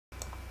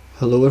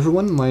Hello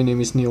everyone, my name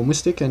is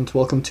NeoMystic and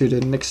welcome to the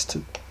next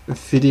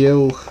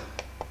video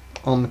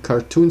on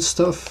cartoon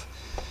stuff.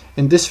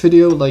 In this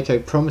video, like I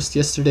promised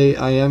yesterday,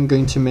 I am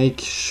going to make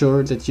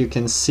sure that you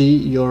can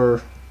see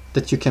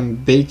that you can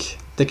bake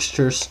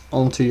textures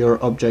onto your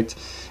object.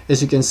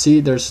 As you can see,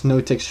 there's no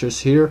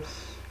textures here,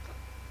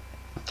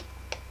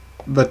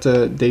 but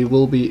they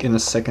will be in a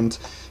second.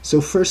 So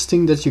first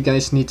thing that you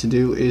guys need to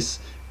do is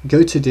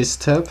go to this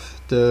tab,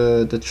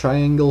 the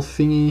triangle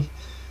thingy.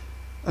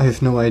 I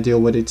have no idea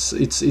what it's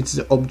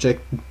the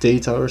object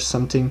data or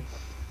something.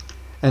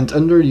 And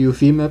under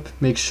UV map,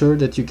 make sure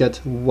that you get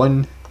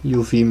one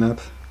UV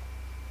map.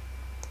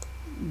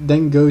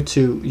 Then go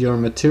to your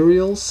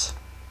materials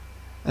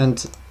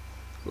and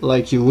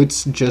like you would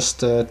just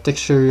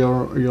texture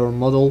your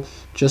model,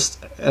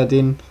 just add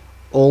in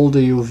all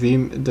the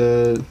UV,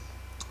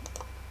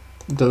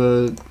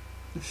 the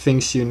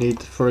things you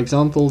need. For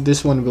example,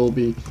 this one will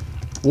be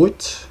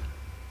wood.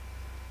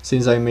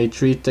 Since I made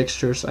 3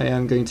 textures, I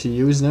am going to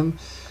use them.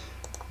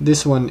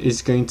 This one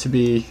is going to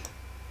be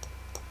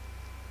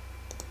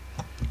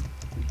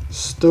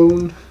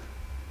stone,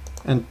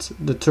 and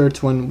the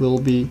third one will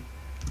be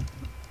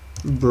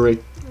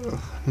brick,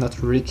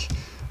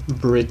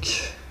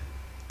 brick.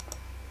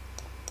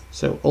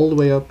 So all the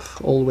way up,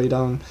 all the way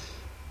down.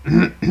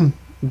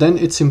 Then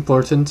it's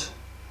important,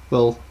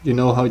 well, you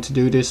know how to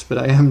do this, but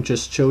I am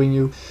just showing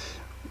you.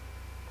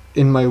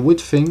 In my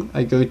wood thing,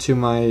 I go to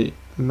my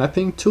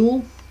mapping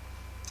tool.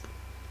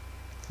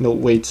 No,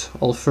 wait,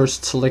 I'll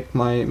first select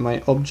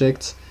my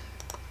object,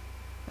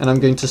 and I'm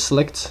going to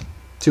select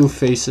 2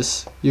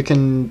 faces.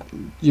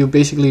 You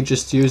basically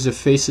just use the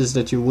faces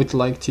that you would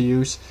like to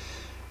use,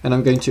 and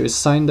I'm going to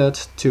assign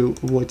that to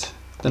wood.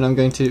 Then I'm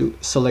going to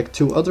select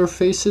 2 other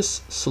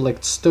faces,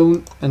 select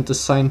stone, and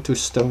assign to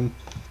stone.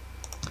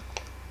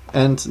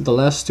 And the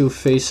last 2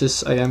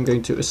 faces I am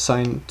going to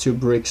assign to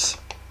bricks.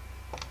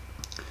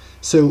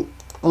 So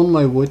on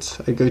my wood,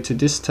 I go to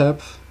this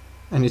tab,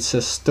 and it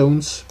says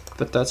stones,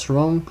 but that's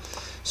wrong.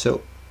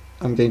 So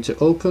I'm going to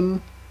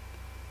open,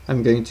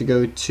 I'm going to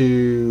go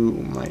to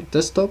my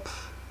desktop,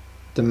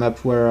 the map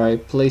where I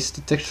place the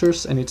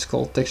textures, and it's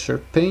called texture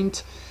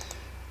paint.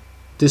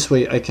 This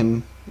way I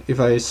can, if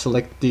I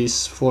select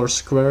these 4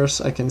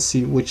 squares, I can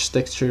see which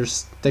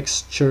textures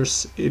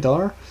it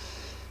are.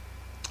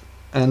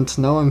 And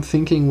now I'm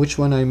thinking which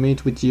one I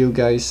made with you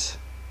guys.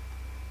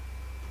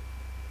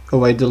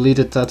 Oh, I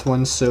deleted that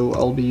one, so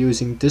I'll be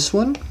using this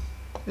one.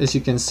 As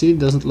you can see, it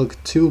doesn't look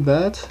too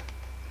bad.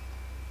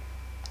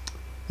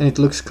 And it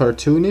looks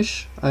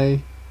cartoonish,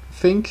 I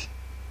think.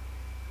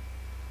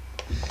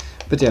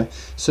 But yeah,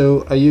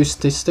 so I use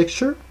this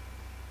texture.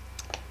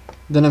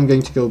 Then I'm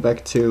going to go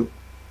back to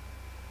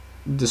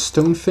the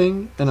stone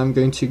thing, and I'm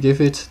going to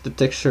give it the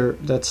texture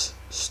that's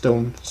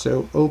stone.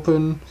 So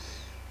open,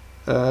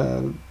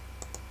 come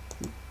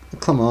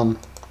on,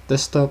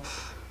 desktop.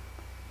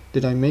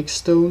 Did I make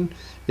stone?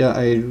 Yeah,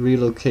 I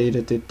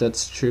relocated it,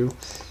 that's true.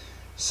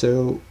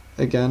 So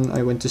again,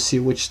 I went to see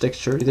which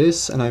texture it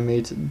is, and I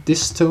made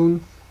this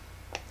stone.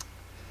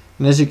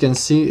 And as you can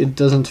see, it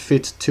doesn't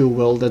fit too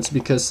well. That's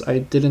because I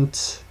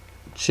didn't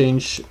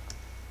change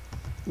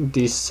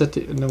these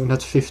no,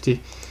 not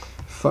 50.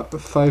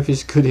 5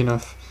 is good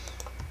enough.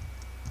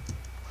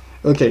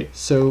 Okay,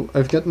 so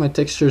I've got my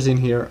textures in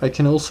here. I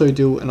can also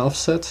do an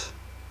offset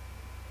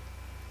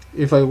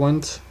if I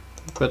want,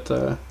 but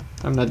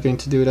I'm not going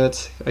to do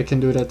that. I can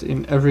do that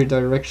in every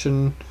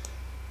direction,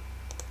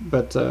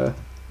 but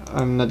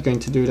I'm not going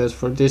to do that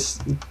for this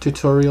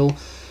tutorial.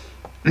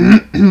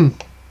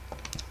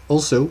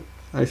 Also,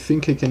 I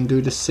think I can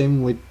do the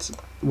same with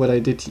what I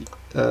did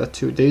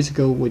 2 days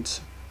ago with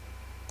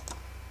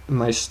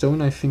my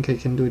stone. I think I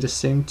can do the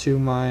same to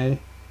my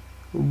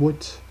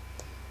wood.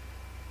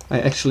 I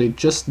actually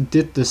just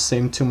did the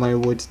same to my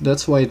wood.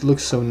 That's why it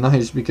looks so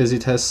nice, because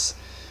it has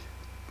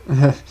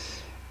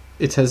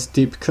it has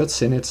deep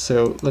cuts in it.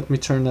 So let me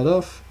turn that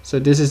off. So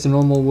this is the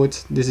normal wood,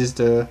 this is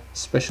the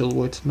special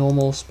wood.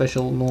 Normal,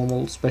 special,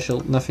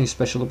 nothing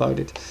special about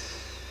it.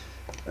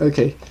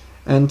 Okay,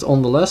 and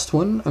on the last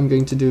one I'm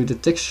going to do the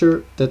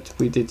texture that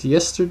we did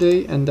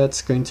yesterday, and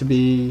that's going to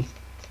be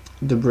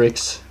the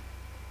bricks.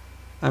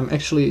 I'm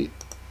actually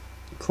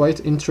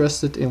quite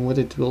interested in what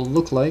it will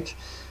look like.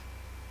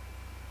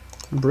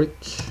 Brick,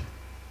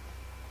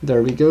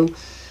 there we go.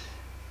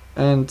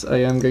 And I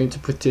am going to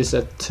put this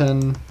at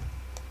 10,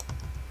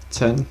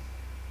 10.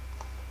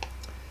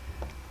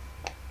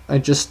 I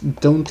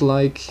just don't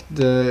like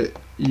the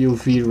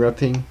UV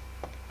wrapping.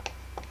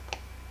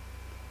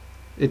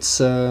 It's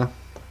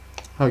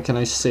how can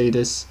I say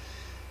this?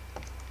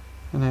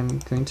 And I'm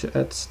going to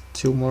add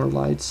 2 more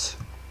lights.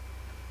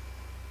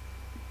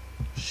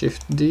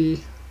 Shift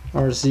D,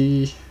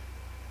 RZ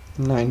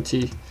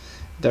 90,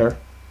 there.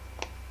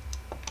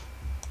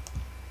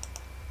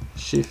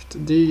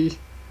 Shift D,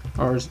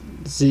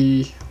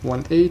 RZ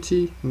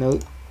 180, no,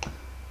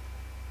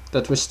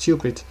 that was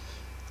stupid.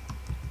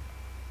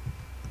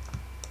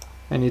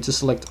 I need to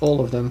select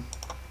all of them.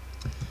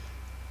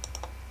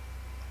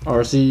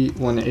 RZ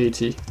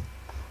 180.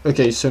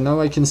 Okay, so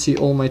now I can see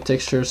all my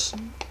textures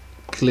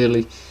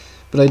clearly.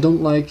 But I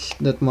don't like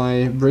that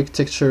my brick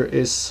texture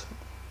is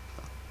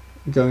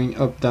going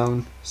up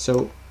down,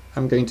 so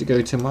I'm going to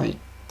go to my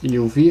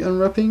UV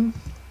unwrapping,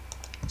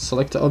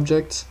 select the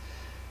object,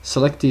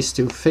 select these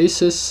two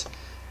faces,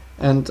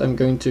 and I'm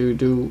going to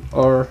do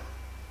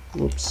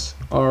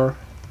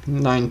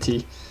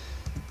R90.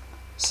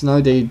 So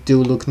now they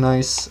do look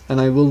nice, and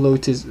I will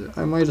load this.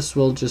 I might as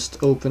well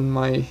just open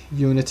my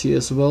Unity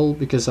as well,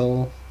 because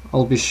I'll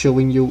be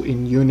showing you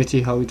in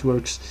Unity how it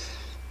works.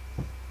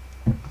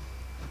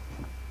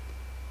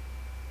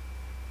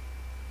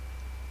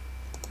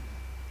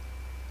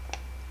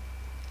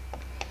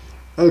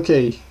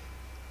 Okay,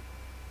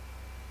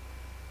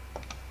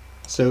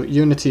 so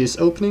Unity is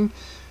opening.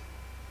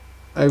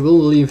 I will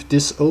leave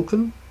this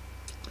open,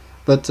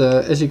 but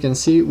as you can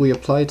see, we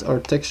applied our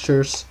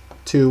textures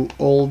to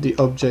all the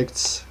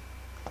objects.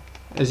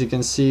 As you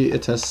can see,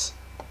 it has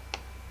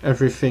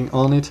everything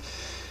on it.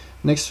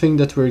 Next thing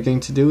that we're going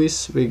to do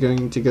is we're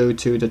going to go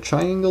to the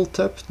triangle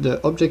tab, the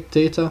object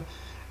data,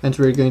 and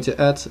we're going to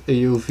add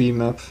a UV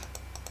map.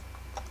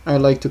 I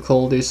like to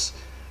call this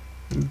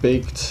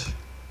baked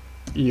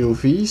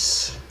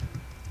UVs.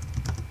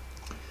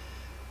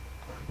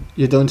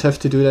 You don't have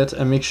to do that,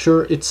 and make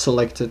sure it's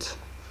selected.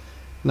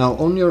 Now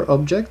on your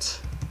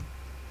object,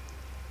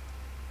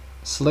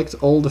 select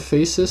all the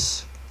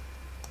faces,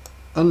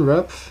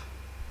 unwrap,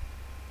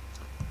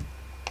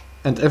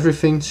 and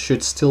everything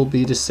should still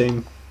be the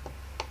same.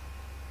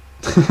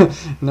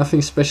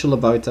 Nothing special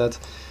about that.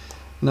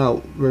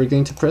 Now we're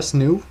going to press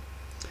new,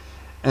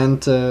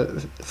 and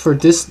for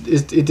this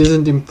it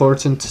isn't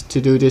important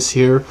to do this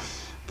here,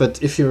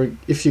 but if you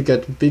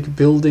get big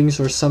buildings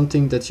or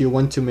something that you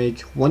want to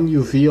make one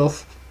UV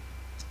of,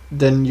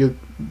 then you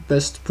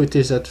best put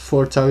this at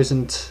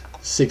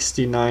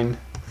 4069,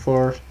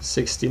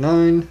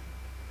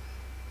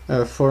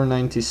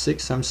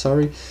 496, I'm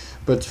sorry,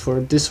 but for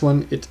this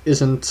one it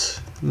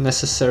isn't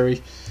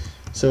necessary.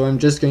 So I'm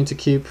just going to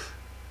keep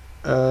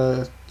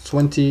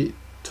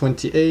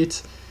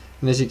 2028,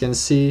 and as you can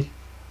see,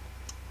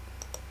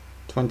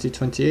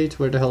 2028,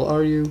 where the hell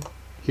are you?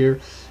 Here.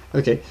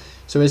 Okay,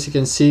 so as you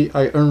can see,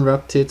 I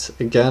unwrapped it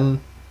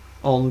again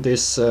on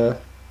this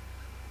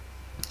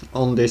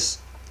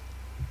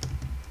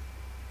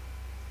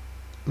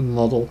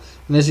model,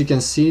 and as you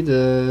can see,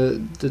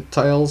 the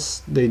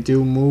tiles, they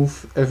do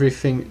move,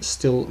 everything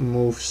still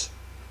moves.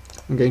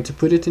 I'm going to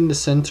put it in the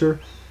center.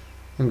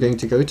 I'm going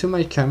to go to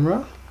my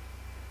camera,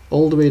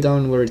 all the way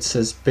down where it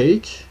says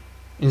bake,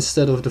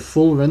 instead of the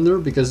full render,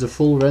 because the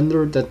full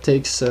render, that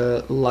takes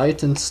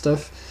light and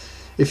stuff.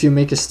 If you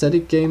make a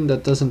static game,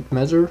 that doesn't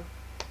matter,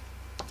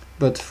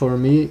 but for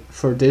me,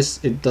 for this,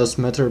 it does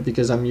matter,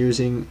 because I'm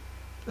using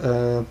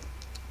a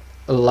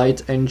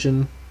light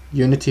engine.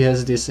 Unity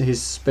has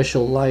his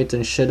special light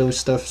and shadow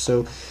stuff,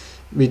 so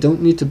we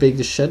don't need to bake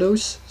the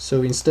shadows.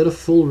 So instead of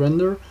full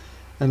render,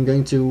 I'm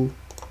going to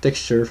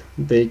texture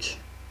bake.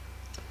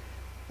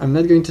 I'm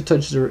not going to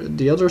touch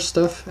the other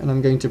stuff, and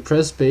I'm going to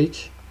press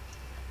bake,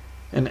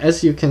 and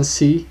as you can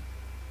see,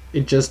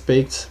 it just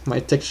baked my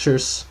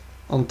textures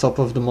on top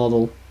of the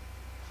model.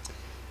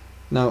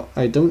 Now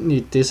I don't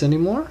need this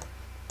anymore.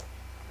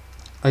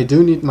 I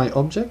do need my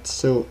object,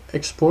 so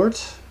export,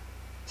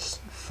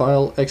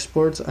 file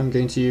export. I'm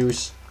going to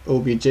use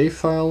OBJ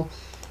file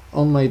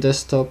on my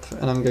desktop,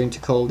 and I'm going to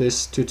call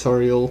this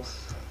tutorial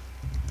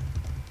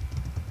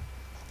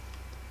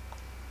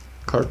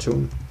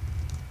cartoon.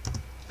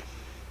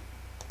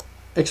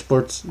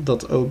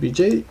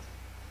 Export.obj,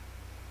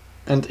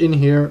 and in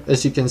here,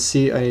 as you can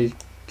see, I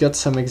got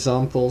some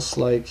examples,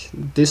 like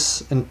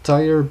this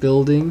entire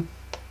building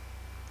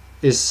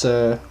is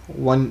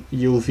one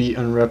UV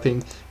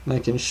unwrapping, and I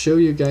can show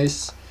you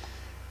guys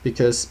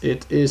because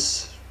it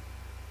is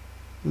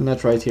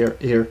not right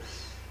here.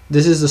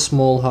 This is the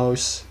small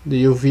house,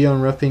 the UV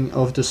unwrapping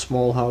of the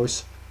small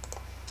house.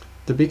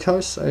 The big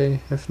house, I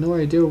have no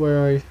idea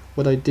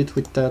what I did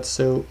with that,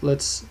 so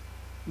let's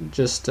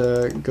just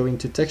go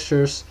into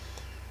textures,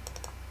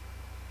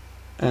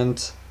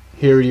 and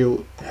here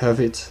you have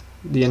it,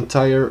 the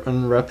entire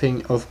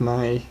unwrapping of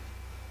my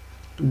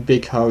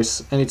big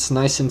house, and it's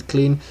nice and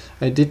clean.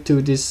 I did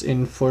do this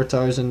in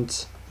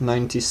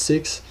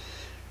 4096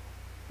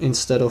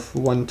 instead of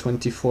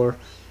 124,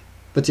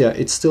 but yeah,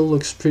 it still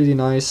looks pretty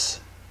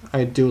nice.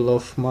 I do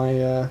love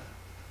my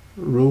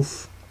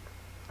roof.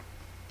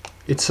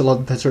 It's a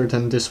lot better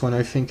than this one.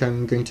 I think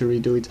I'm going to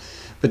redo it,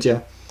 but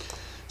yeah.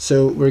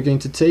 So we're going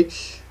to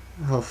take,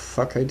 oh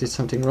fuck, I did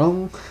something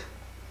wrong.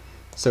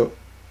 So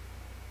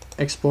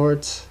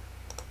export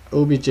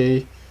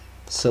OBJ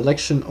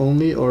selection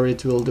only, or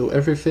it will do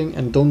everything,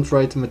 and don't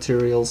write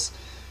materials.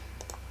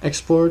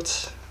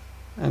 Export,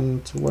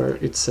 and where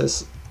it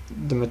says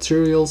the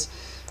materials,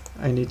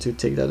 I need to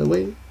take that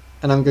away,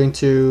 and I'm going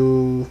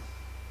to,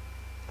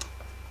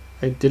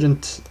 I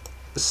didn't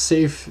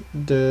save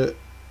the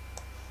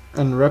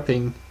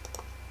unwrapping,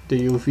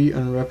 the UV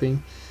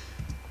unwrapping.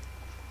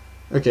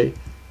 Okay,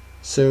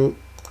 so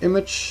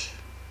image,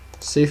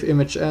 save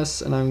image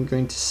as, and I'm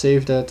going to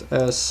save that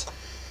as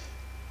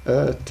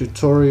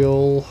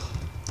tutorial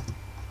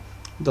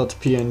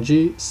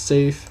 .png,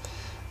 save.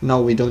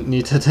 Now we don't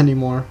need it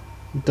anymore.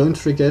 Don't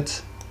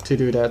forget to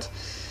do that.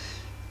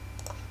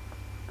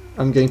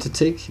 I'm going to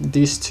take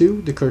these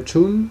two, the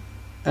cartoon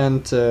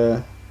and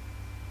the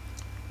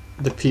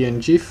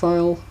PNG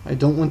file. I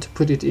don't want to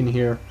put it in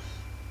here.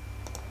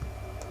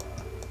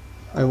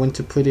 I want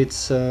to put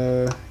it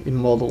in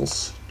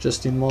models,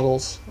 just in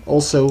models.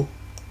 Also,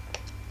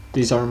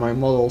 these are my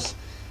models.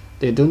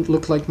 They don't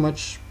look like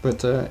much,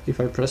 but if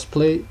I press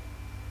play,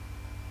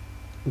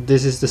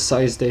 this is the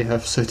size they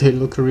have, so they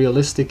look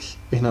realistic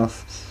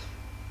enough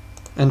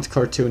and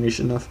cartoonish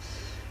enough.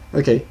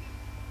 Okay,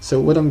 so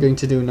what I'm going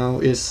to do now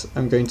is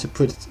I'm going to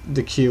put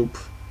the cube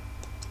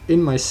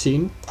in my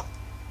scene.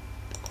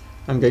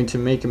 I'm going to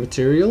make a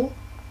material,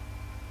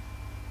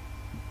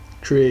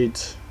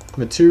 create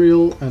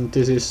material, and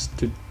this is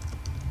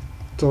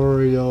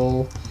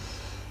tutorial,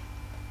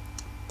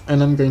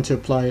 and I'm going to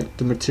apply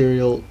the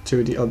material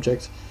to the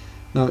object.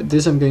 Now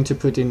this I'm going to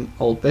put in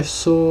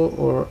albedo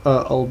or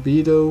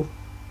albedo,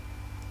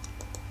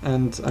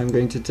 and I'm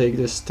going to take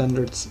the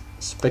standard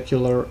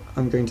specular.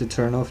 I'm going to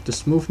turn off the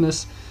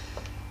smoothness,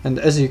 and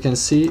as you can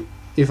see,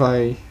 if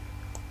I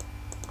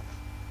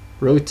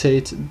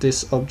rotate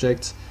this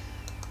object,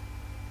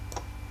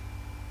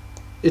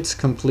 it's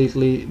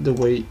completely the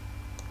way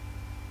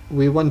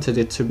we wanted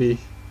it to be.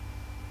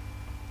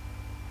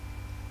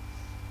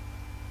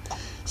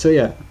 So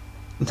yeah,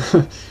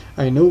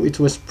 I know it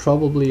was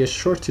probably a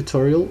short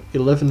tutorial,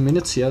 11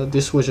 minutes, yeah,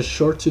 this was a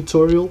short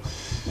tutorial,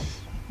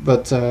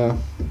 but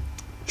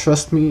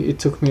trust me, it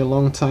took me a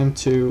long time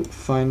to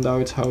find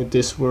out how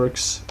this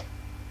works,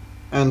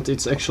 and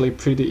it's actually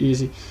pretty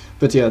easy.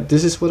 But yeah,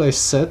 this is what I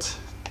said,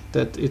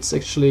 that it's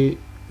actually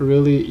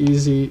really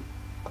easy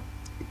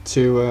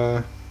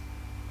to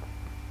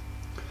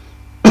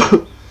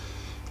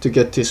to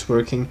get this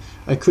working.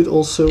 I could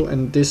also,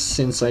 and this,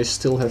 since I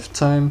still have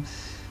time,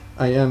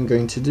 I am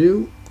going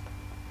to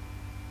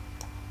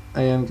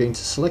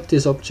select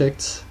this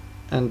object,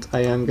 and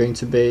I am going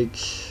to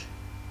bake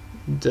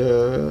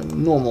the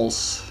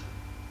normals.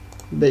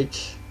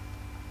 Bake.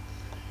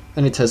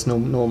 And it has no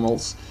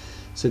normals.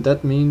 So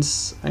that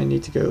means I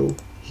need to go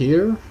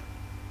here.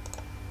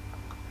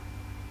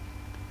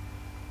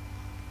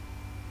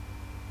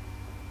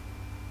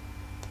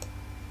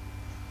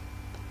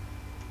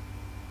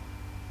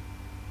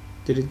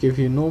 Did it give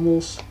you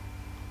normals?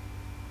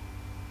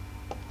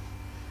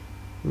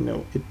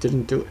 No, it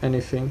didn't do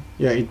anything.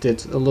 Yeah, it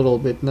did a little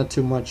bit, not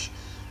too much,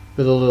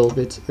 but a little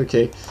bit.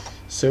 Okay,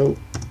 so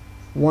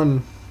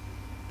 1,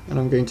 and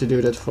I'm going to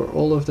do that for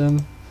all of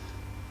them.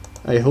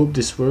 I hope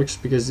this works,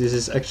 because this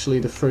is actually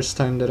the first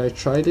time that I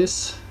try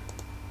this.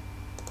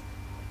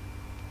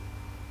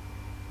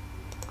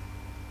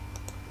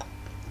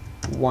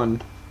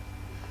 One.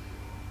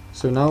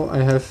 So now I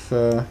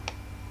have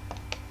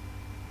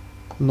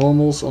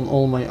normals on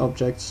all my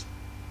objects,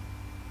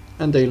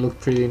 and they look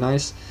pretty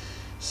nice.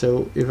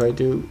 So if I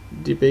do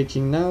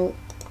debaking now,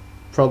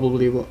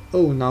 probably will,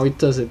 oh, now it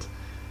does it.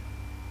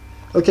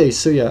 Okay,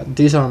 so yeah,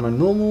 these are my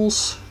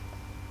normals,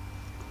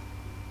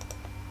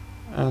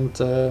 and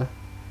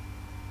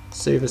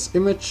save as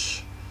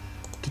image,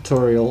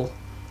 tutorial,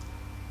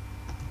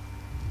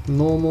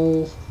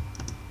 normal,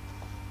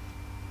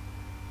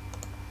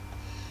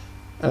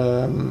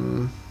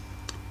 can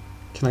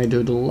I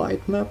do the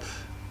light map,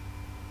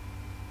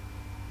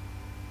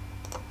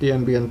 the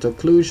ambient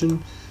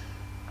occlusion,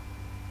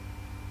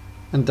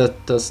 and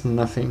that does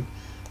nothing.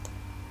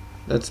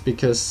 That's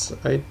because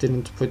I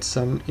didn't put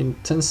some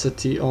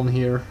intensity on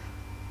here.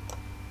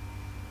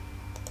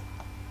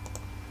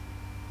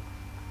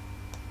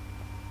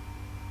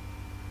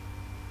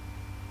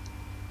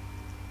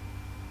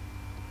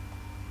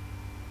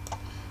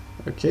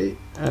 Okay,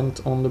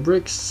 and on the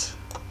bricks,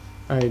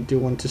 I do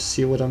want to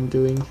see what I'm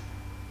doing.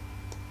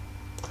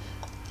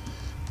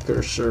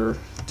 Cursor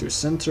to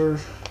center.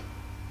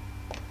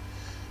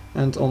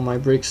 And on my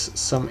bricks,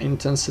 some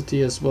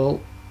intensity as well,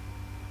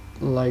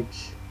 like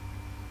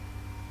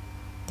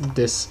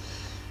this.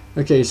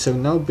 Okay, so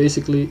now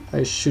basically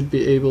I should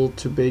be able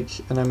to bake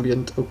an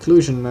ambient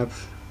occlusion map,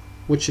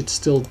 which it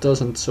still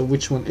doesn't. So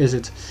which one is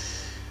it?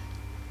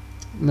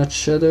 Not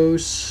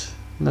shadows,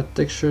 not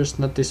textures,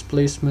 not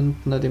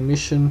displacement, not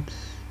emission.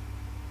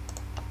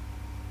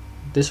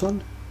 This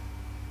one?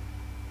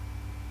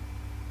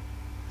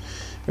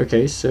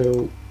 Okay,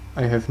 so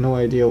I have no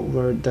idea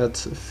where that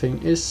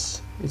thing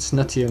is. It's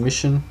not the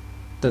emission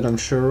that I'm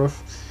sure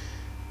of.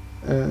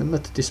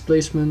 Not the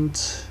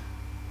displacement.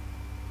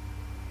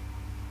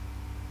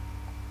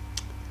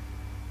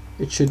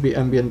 It should be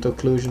ambient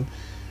occlusion.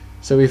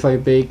 So if I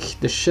bake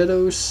the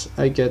shadows,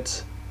 I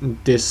get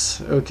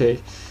this. Okay.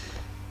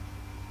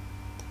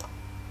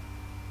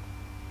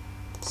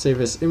 Save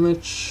as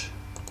image.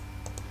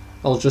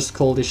 I'll just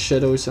call this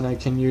shadows, and I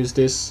can use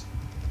this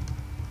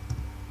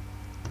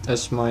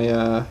as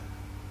my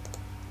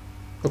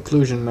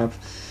occlusion map.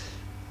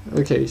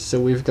 Okay, so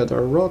we've got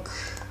our rock.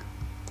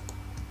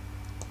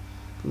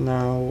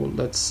 Now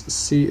let's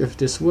see if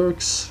this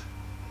works.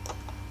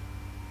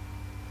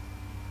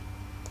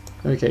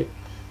 Okay,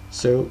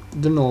 So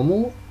the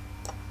normal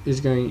is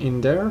going in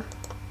there.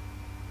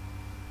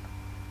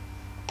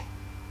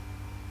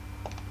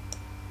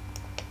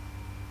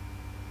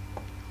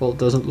 Well, it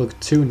doesn't look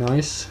too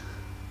nice,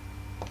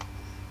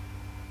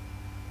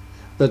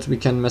 but we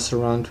can mess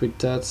around with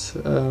that.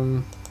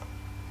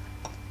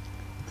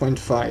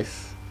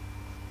 0.5,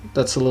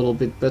 that's a little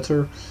bit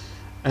better.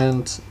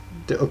 And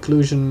the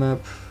occlusion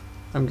map,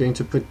 I'm going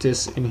to put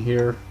this in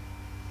here.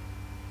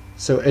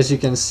 So as you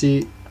can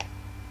see,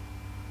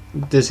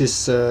 this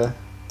is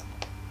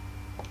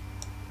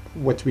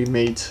what we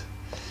made.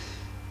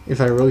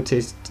 If I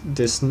rotate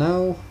this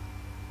now,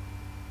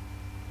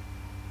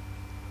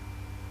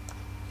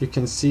 you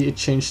can see it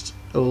changed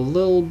a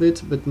little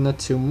bit, but not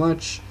too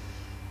much,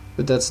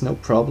 but that's no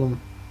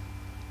problem.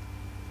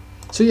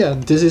 So yeah,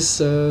 this is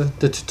the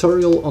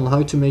tutorial on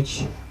how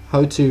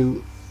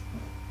to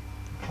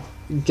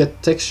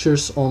get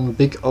textures on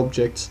big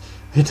objects.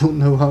 I don't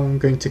know how I'm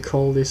going to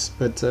call this,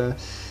 but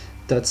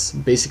that's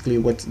basically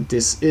what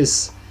this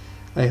is.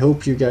 I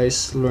hope you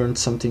guys learned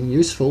something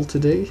useful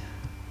today.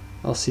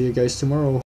 I'll see you guys tomorrow.